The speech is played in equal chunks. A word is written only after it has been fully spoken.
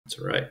It's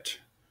right,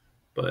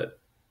 but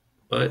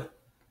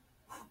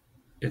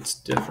it's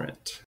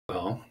different.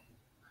 Well,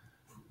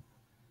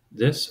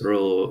 this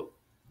rule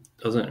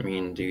doesn't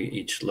mean do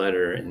each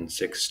letter in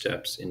 6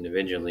 steps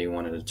individually,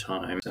 one at a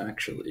time. It's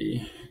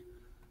actually,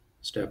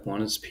 step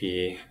 1 is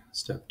P,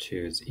 step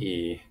 2 is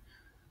E,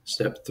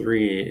 step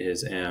 3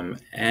 is M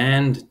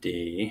and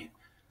D,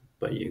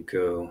 but you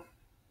go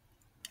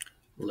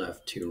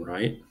left to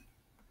right.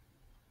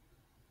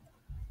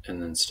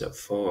 And then step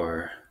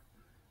 4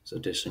 is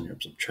addition or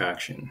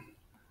subtraction,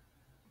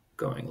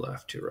 going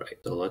left to right.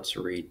 So let's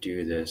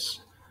redo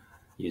this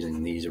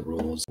using these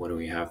rules. What do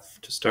we have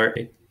to start?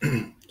 8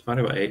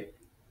 divided by 8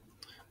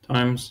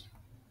 times,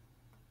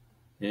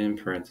 in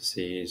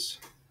parentheses,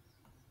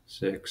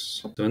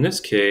 6. So in this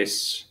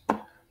case,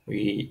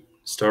 we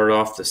start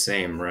off the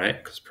same,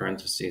 right? Because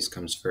parentheses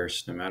comes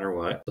first no matter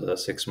what. So that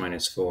 6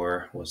 minus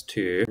 4 was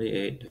 2.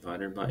 48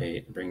 divided by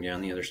 8, bring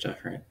down the other stuff,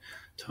 right?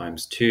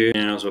 Times 2.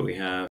 Now is what we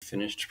have,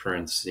 finished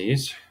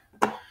parentheses.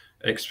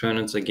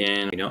 Exponents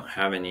again, we don't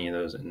have any of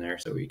those in there,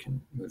 so we can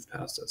move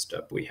past that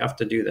step. We have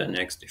to do that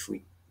next if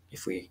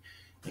we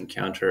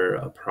encounter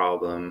a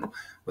problem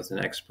with an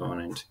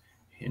exponent.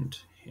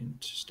 Hint,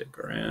 hint, stick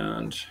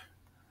around.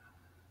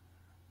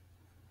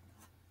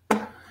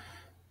 And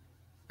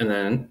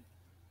then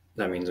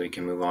that means we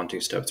can move on to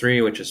step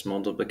 3, which is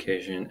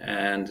multiplication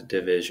and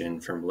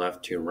division from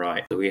left to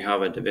right. So we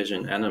have a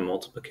division and a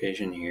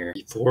multiplication here.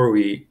 Before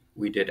we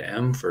did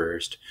M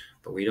first,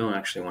 but we don't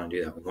actually want to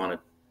do that. We want to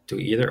do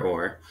either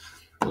or,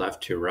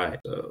 left to right.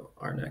 So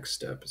our next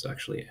step is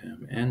actually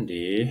M and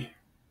D.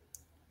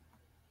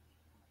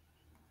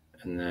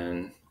 And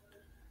then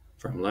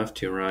from left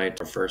to right,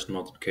 our first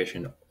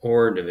multiplication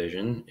or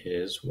division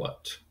is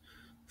what?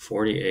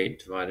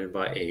 48 divided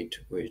by 8,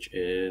 which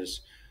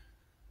is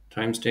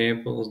times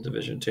tables,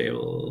 division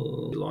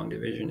table, long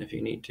division if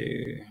you need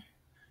to.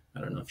 I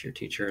don't know if your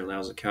teacher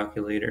allows a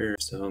calculator,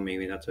 so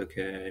maybe that's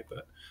okay,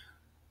 but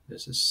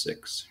this is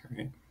 6,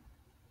 right?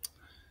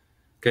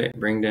 Okay,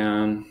 bring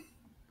down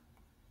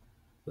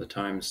the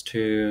times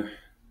 2.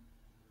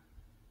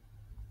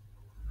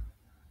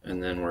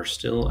 And then we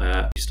still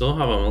have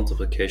a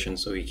multiplication,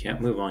 so we can't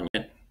move on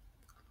yet.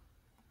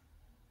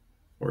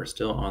 We're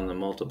still on the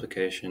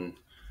multiplication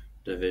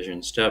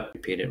division step.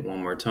 Repeat it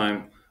one more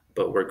time,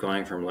 but we're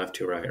going from left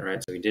to right,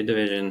 right? So we did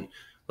division,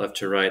 left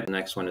to right. The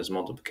next one is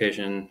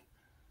multiplication,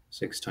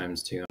 6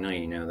 times 2. I know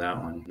you know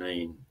that one. Now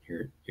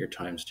your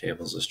times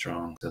tables are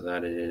strong. So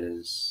that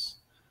is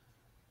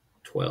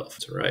 12.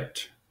 It's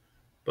right,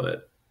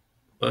 but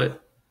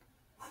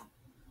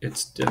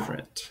it's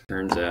different.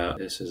 Turns out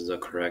this is the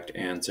correct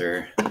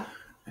answer,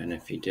 and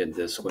if you did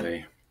this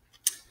way,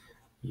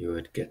 you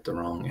would get the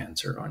wrong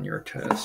answer on your test.